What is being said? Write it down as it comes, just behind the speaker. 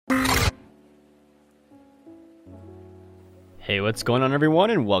Hey, what's going on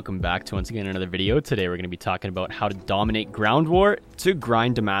everyone, and welcome back to once again another video. Today we're going to be talking about how to dominate ground war to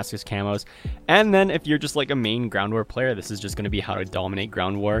grind Damascus camos, and then if you're just like a main ground war player, this is just going to be how to dominate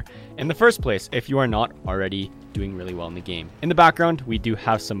ground war in the first place if you are not already doing really well in the game. In the background, we do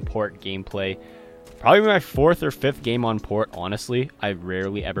have some port gameplay. Probably my fourth or fifth game on port, honestly. I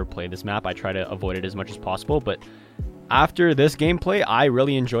rarely ever play this map. I try to avoid it as much as possible, but after this gameplay, I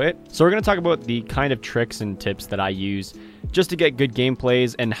really enjoy it. So we're going to talk about the kind of tricks and tips that I use just to get good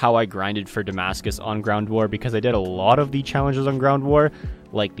gameplays and how I grinded for Damascus on ground war, because I did a lot of the challenges on ground war,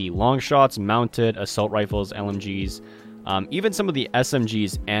 like the long shots, mounted, assault rifles, LMGs, even some of the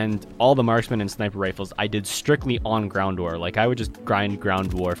SMGs and all the marksman and sniper rifles I did strictly on ground war. Like I would just grind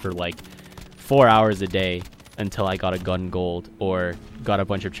ground war for like 4 hours a day until I got a gun gold or got a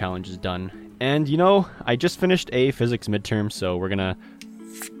bunch of challenges done. And, you know, I just finished a physics midterm, so we're gonna...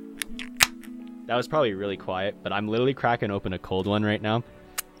 That was probably really quiet, but I'm literally cracking open a cold one right now.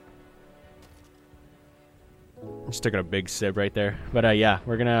 Just took a big sip right there. But, yeah,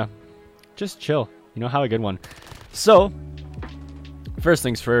 we're gonna just chill. You know, have a good one. So, first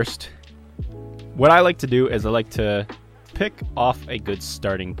things first. What I like to do is I like to pick off a good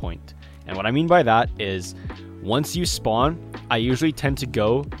starting point. And what I mean by that is, once you spawn, I usually tend to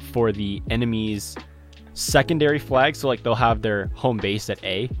go for the enemy's secondary flag. So like they'll have their home base at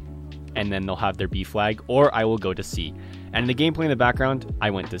A and then they'll have their B flag, or I will go to C. And the gameplay in the background,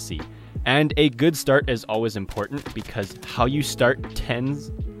 I went to C. And a good start is always important because how you start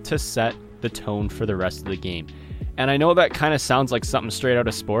tends to set the tone for the rest of the game. And I know that kind of sounds like something straight out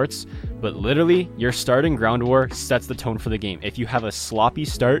of sports, but literally your starting ground war sets the tone for the game. If you have a sloppy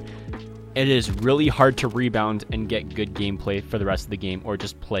start, it is really hard to rebound and get good gameplay for the rest of the game, or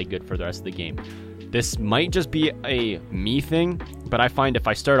just play good for the rest of the game. This might just be a me thing, but I find if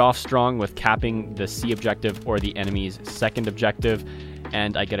I start off strong with capping the C objective or the enemy's second objective,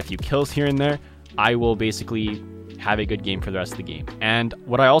 and I get a few kills here and there, I will basically have a good game for the rest of the game. And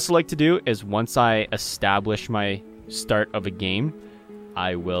what I also like to do is once I establish my start of a game,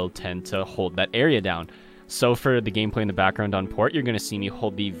 I will tend to hold that area down. So for the gameplay in the background on port, you're going to see me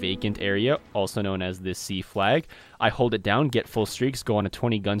hold the vacant area, also known as the C flag. I hold it down, get full streaks, go on a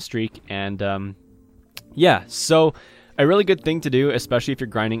 20 gun streak, and yeah, so a really good thing to do, especially if you're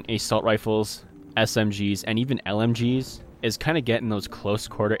grinding assault rifles, SMGs, and even LMGs, is kind of get in those close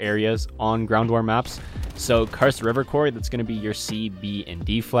quarter areas on ground war maps. So Karst River Quarry, that's going to be your C, B, and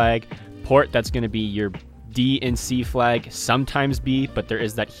D flag. Port, that's going to be your D and C flag, sometimes B, but there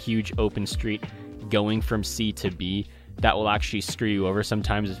is that huge open street going from C to B that will actually screw you over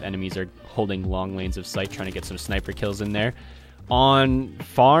sometimes if enemies are holding long lanes of sight trying to get some sniper kills in there. On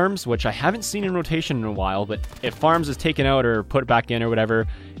farms, which I haven't seen in rotation in a while, but if farms is taken out or put back in or whatever,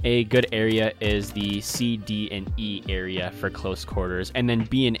 a good area is the C, D, and E area for close quarters, and then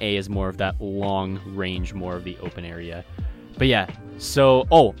B and A is more of that long range, more of the open area. But yeah, so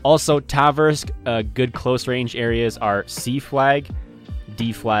also Taversk, good close range areas are C flag,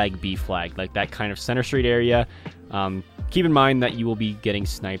 D flag, B flag, like that kind of center street area. Keep in mind that you will be getting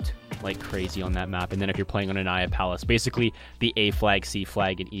sniped like crazy on that map. And then if you're playing on an Aya Palace, basically the A flag, C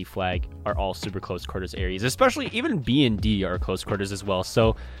flag, and E flag are all super close quarters areas, especially even B and D are close quarters as well.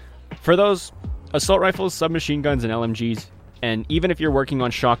 So for those assault rifles, submachine guns, and LMGs, and even if you're working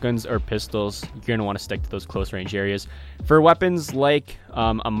on shotguns or pistols, you're going to want to stick to those close range areas. For weapons like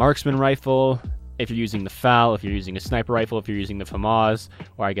a marksman rifle, if you're using the FAL, if you're using a sniper rifle, if you're using the FAMAS,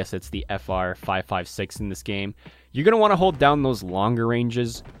 or I guess it's the FR556 in this game, you're going to want to hold down those longer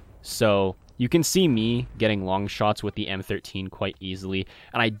ranges. So you can see me getting long shots with the M13 quite easily.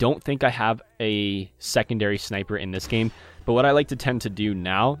 And I don't think I have a secondary sniper in this game. But what I like to tend to do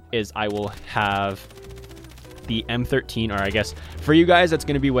now is I will have the M13, or I guess for you guys, that's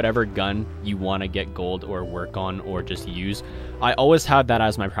going to be whatever gun you want to get gold or work on or just use. I always have that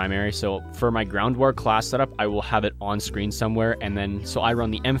as my primary. So for my ground war class setup, I will have it on screen somewhere. And then, so I run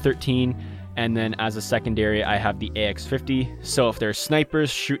the M13, and then as a secondary, I have the AX50. So if there's snipers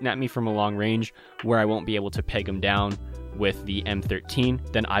shooting at me from a long range where I won't be able to peg them down with the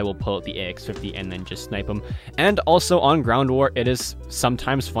M13, then I will pull out the AX50 and then just snipe them. And also on ground war, it is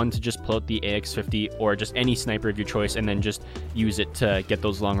sometimes fun to just pull out the AX50 or just any sniper of your choice and then just use it to get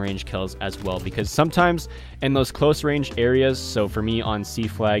those long range kills as well, because sometimes in those close range areas, so for me on C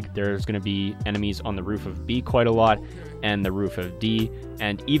flag, there's going to be enemies on the roof of B quite a lot, and the roof of D,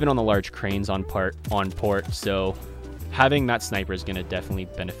 and even on the large cranes on port. So having that sniper is going to definitely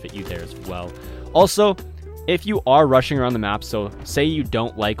benefit you there as well. Also, if you are rushing around the map, so say you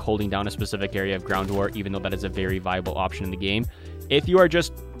don't like holding down a specific area of ground war, even though that is a very viable option in the game, if you are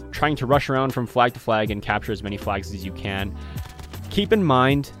just trying to rush around from flag to flag and capture as many flags as you can. Keep in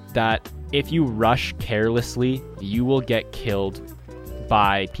mind that if you rush carelessly, you will get killed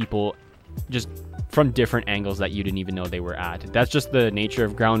by people just from different angles that you didn't even know they were at. That's just the nature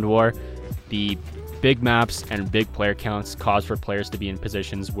of ground war. The big maps and big player counts cause for players to be in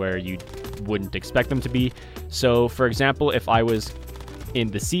positions where you wouldn't expect them to be. So for example, if I was in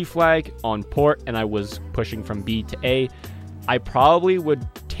the C flag on port and I was pushing from B to A, I probably would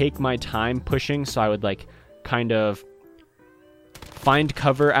take my time pushing, so I would like kind of find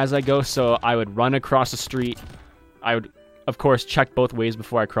cover as I go. So I would run across the street. I would of course check both ways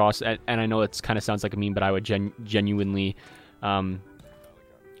before I cross, and I know it kind of sounds like a meme, but I would genuinely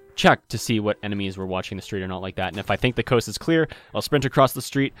check to see what enemies were watching the street or not like that. And if I think the coast is clear, I'll sprint across the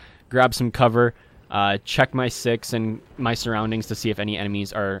street, grab some cover, check my 6 and my surroundings to see if any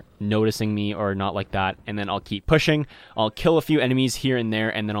enemies are noticing me or not like that, and then I'll keep pushing. I'll kill a few enemies here and there,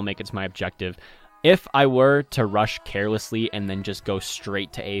 and then I'll make it to my objective. If I were to rush carelessly and then just go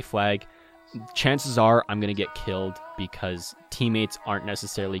straight to A flag, chances are I'm going to get killed because teammates aren't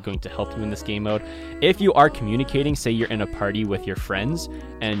necessarily going to help you in this game mode. If you are communicating, say you're in a party with your friends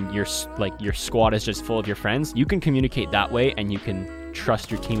and your squad is just full of your friends, you can communicate that way and you can trust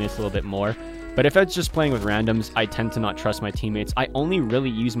your teammates a little bit more. But if it's just playing with randoms, I tend to not trust my teammates. I only really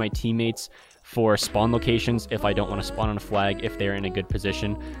use my teammates for spawn locations if I don't want to spawn on a flag, if they're in a good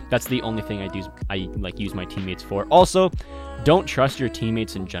position. That's the only thing I use my teammates for. Also, don't trust your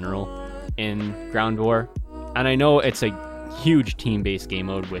teammates in general in ground war. And I know it's a huge team-based game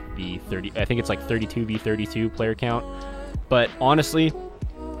mode with the 30, I think it's like 32v32 player count. But honestly,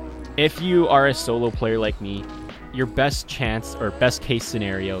 if you are a solo player like me, your best chance or best case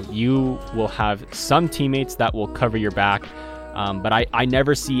scenario, you will have some teammates that will cover your back. But I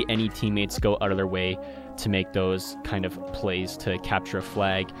never see any teammates go out of their way to make those kind of plays to capture a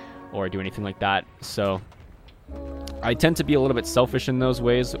flag or do anything like that. So I tend to be a little bit selfish in those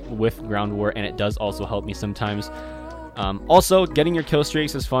ways with ground war, and it does also help me sometimes. Also, getting your kill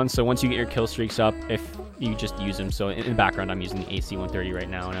streaks is fun. So once you get your kill streaks up, if you just use them. So in the background, I'm using the AC-130 right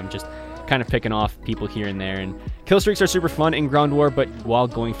now, and I'm just kind of picking off people here and there. And kill streaks are super fun in ground war, but while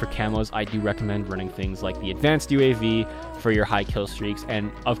going for camos, I do recommend running things like the advanced UAV for your high kill streaks,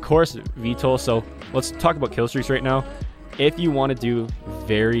 and of course VTOL. So let's talk about kill streaks right now. If you want to do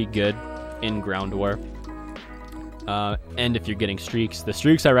very good in ground war, and if you're getting streaks, the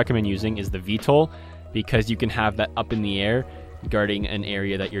streaks I recommend using is the VTOL, because you can have that up in the air guarding an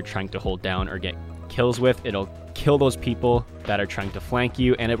area that you're trying to hold down or get kills with. It'll kill those people that are trying to flank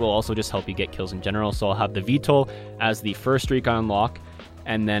you, and it will also just help you get kills in general. So I'll have the VTOL as the first streak I unlock,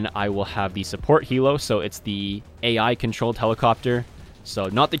 and then I will have the support helo. So it's the AI controlled helicopter, so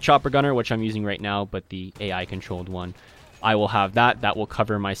not the chopper gunner, which I'm using right now, but the AI controlled one. I will have that will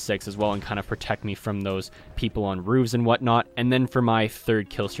cover my 6 as well and kind of protect me from those people on roofs and whatnot. And then for my third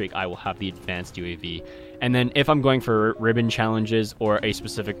kill streak, I will have the advanced UAV. And then if I'm going for ribbon challenges or a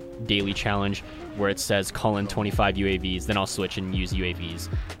specific daily challenge where it says call in 25 UAVs, then I'll switch and use UAVs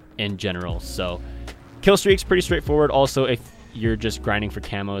in general. So kill streaks, pretty straightforward. Also, if you're just grinding for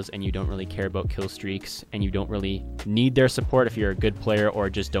camos and you don't really care about kill streaks and you don't really need their support, if you're a good player or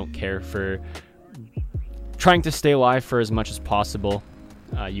just don't care for trying to stay alive for as much as possible,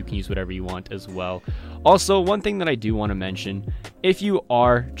 you can use whatever you want as well. Also, one thing that I do want to mention, if you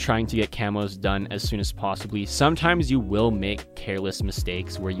are trying to get camos done as soon as possibly, sometimes you will make careless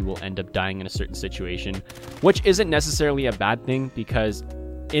mistakes where you will end up dying in a certain situation, which isn't necessarily a bad thing, because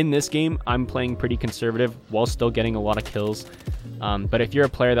in this game I'm playing pretty conservative while still getting a lot of kills. But if you're a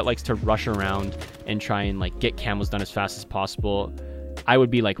player that likes to rush around and try and like get camos done as fast as possible, I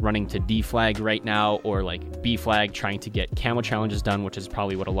would be like running to D flag right now, or like B flag, trying to get camo challenges done, which is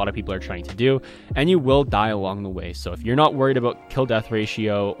probably what a lot of people are trying to do, and you will die along the way. So if you're not worried about kill death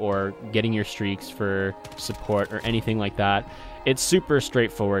ratio or getting your streaks for support or anything like that, it's super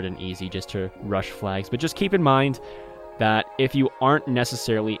straightforward and easy just to rush flags. But just keep in mind that if you aren't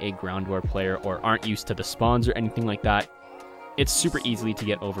necessarily a ground war player or aren't used to the spawns or anything like that, it's super easily to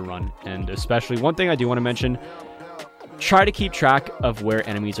get overrun. And especially one thing I do want to mention, try to keep track of where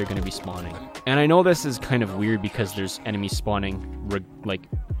enemies are going to be spawning. And I know this is kind of weird because there's enemies spawning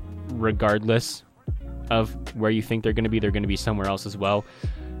regardless of where you think they're going to be somewhere else as well.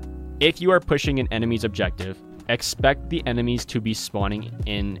 If you are pushing an enemy's objective, expect the enemies to be spawning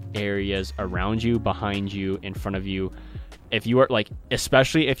in areas around you, behind you, in front of you. If you are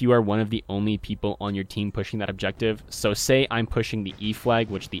especially if you are one of the only people on your team pushing that objective. So say I'm pushing the E flag,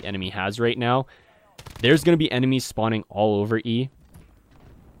 which the enemy has right now. There's going to be enemies spawning all over E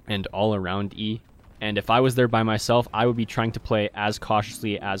and all around E. And if I was there by myself, I would be trying to play as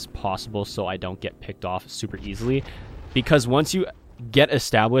cautiously as possible so I don't get picked off super easily. Because once you get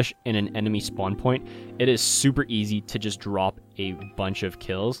established in an enemy spawn point, it is super easy to just drop a bunch of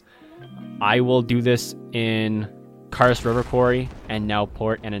kills. I will do this in Karst River Quarry and now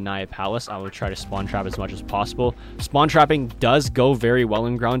Port and Anaya Palace. I will try to spawn trap as much as possible. Spawn trapping does go very well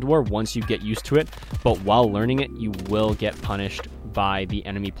in Ground War once you get used to it, but while learning it, you will get punished by the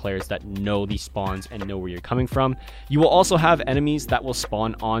enemy players that know these spawns and know where you're coming from. You will also have enemies that will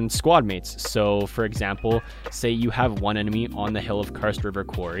spawn on squad mates. So for example, say you have one enemy on the hill of Karst River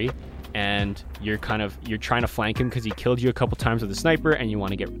Quarry and you're trying to flank him because he killed you a couple times with a sniper and you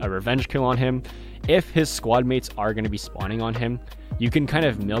want to get a revenge kill on him. If his squad mates are going to be spawning on him, you can kind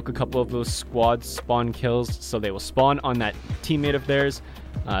of milk a couple of those squad spawn kills so they will spawn on that teammate of theirs.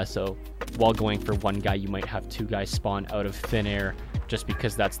 So while going for one guy, you might have two guys spawn out of thin air just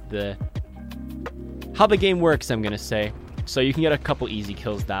because that's how the game works, I'm going to say. So you can get a couple easy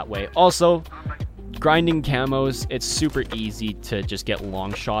kills that way. Also, grinding camos, it's super easy to just get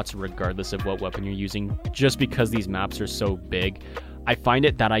long shots regardless of what weapon you're using, just because these maps are so big. I find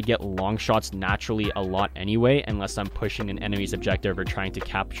it that I get long shots naturally a lot anyway, unless I'm pushing an enemy's objective or trying to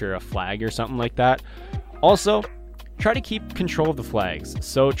capture a flag or something like that. Also, try to keep control of the flags.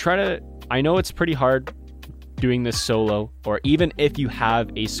 So I know it's pretty hard doing this solo, or even if you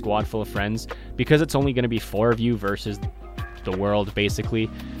have a squad full of friends, because it's only going to be 4 of you versus the world basically.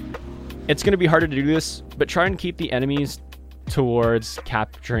 It's going to be harder to do this, but try and keep the enemies towards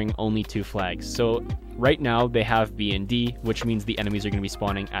capturing only 2 flags. So right now they have B and D, which means the enemies are going to be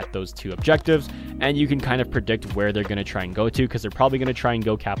spawning at those 2 objectives, and you can kind of predict where they're going to try and go to, because they're probably going to try and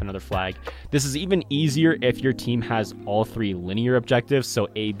go cap another flag. This is even easier if your team has all 3 linear objectives, so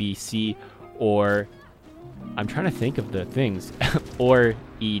A, B, C, or I'm trying to think of the things, or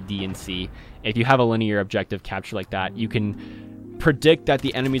E, D, and C. If you have a linear objective capture like that, you can predict that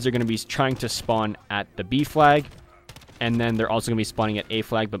the enemies are going to be trying to spawn at the B flag, and then they're also going to be spawning at A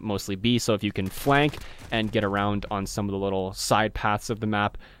flag, but mostly B. So if you can flank and get around on some of the little side paths of the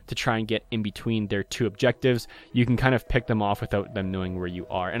map to try and get in between their 2 objectives, you can kind of pick them off without them knowing where you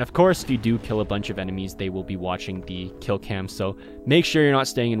are. And of course, if you do kill a bunch of enemies, they will be watching the kill cam. So make sure you're not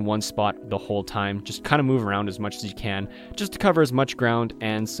staying in one spot the whole time. Just kind of move around as much as you can, just to cover as much ground,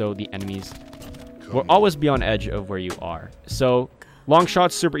 and so the enemies will always be on edge of where you are. So long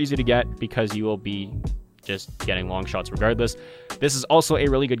shots, super easy to get because you will be just getting long shots regardless. This is also a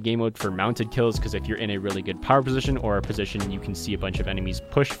really good game mode for mounted kills, because if you're in a really good power position or a position you can see a bunch of enemies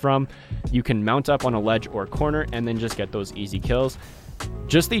push from, you can mount up on a ledge or corner and then just get those easy kills.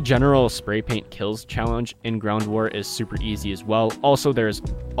 Just the general spray paint kills challenge in Ground War is super easy as well. Also, there's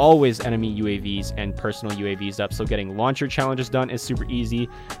always enemy UAVs and personal UAVs up, so getting launcher challenges done is super easy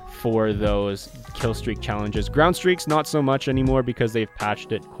for those kill streak challenges. Ground streaks, not so much anymore because they've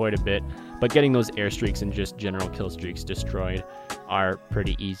patched it quite a bit, but getting those air streaks and just general kill streaks destroyed are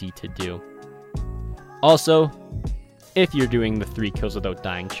pretty easy to do. Also, if you're doing the 3 kills without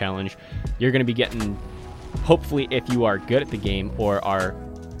dying challenge, you're going to be getting, hopefully if you are good at the game or are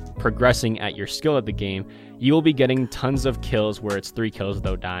progressing at your skill at the game, you will be getting tons of kills where it's 3 kills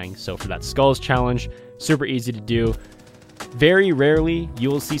without dying. So for that skulls challenge, super easy to do. Very rarely you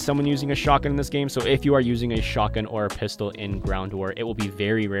will see someone using a shotgun in this game, so if you are using a shotgun or a pistol in Ground War, it will be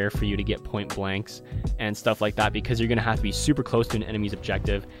very rare for you to get point blanks and stuff like that, because you're going to have to be super close to an enemy's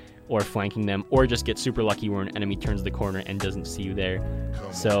objective or flanking them, or just get super lucky where an enemy turns the corner and doesn't see you there.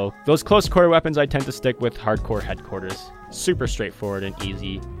 So those close quarter weapons I tend to stick with hardcore headquarters. Super straightforward and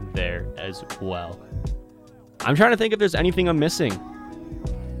easy there as well. I'm trying to think if there's anything I'm missing.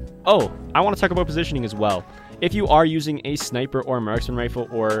 Oh, I want to talk about positioning as well. If you are using a sniper or marksman rifle,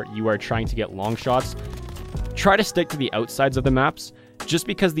 or you are trying to get long shots, try to stick to the outsides of the maps, just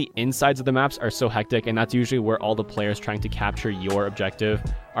because the insides of the maps are so hectic, and that's usually where all the players trying to capture your objective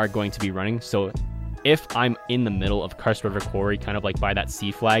are going to be running. So if I'm in the middle of Karst River Quarry, kind of like by that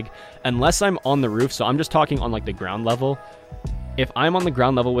C flag, unless I'm on the roof, so I'm just talking on like the ground level, if I'm on the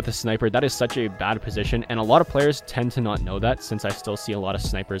ground level with a sniper, that is such a bad position, and a lot of players tend to not know that, since I still see a lot of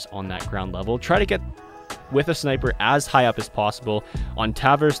snipers on that ground level. Try to get with a sniper as high up as possible. On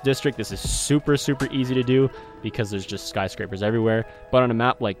Traverse District, this is super easy to do because there's just skyscrapers everywhere, but on a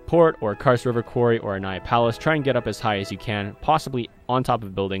map like Port or Karst River Quarry or Anaya Palace, try and get up as high as you can, possibly on top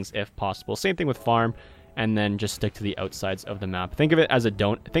of buildings if possible. Same thing with Farm, and then just stick to the outsides of the map. Think of it as a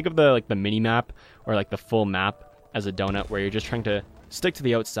think of the mini map or like the full map as a donut, where you're just trying to stick to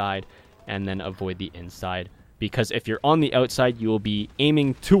the outside and then avoid the inside. Because if you're on the outside, you will be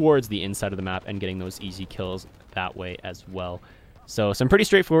aiming towards the inside of the map and getting those easy kills that way as well. So some pretty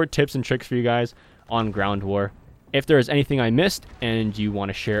straightforward tips and tricks for you guys on ground war. If there is anything I missed and you want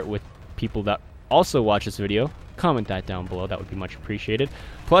to share it with people that also watch this video, comment that down below. That would be much appreciated.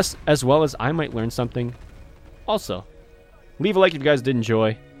 Plus, as well as I might learn something also. Leave a like if you guys did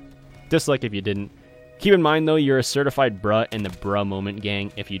enjoy. Dislike if you didn't. Keep in mind, though, you're a certified bruh in the bruh moment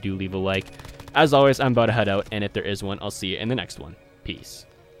gang if you do leave a like. As always, I'm about to head out, and if there is one, I'll see you in the next one. Peace.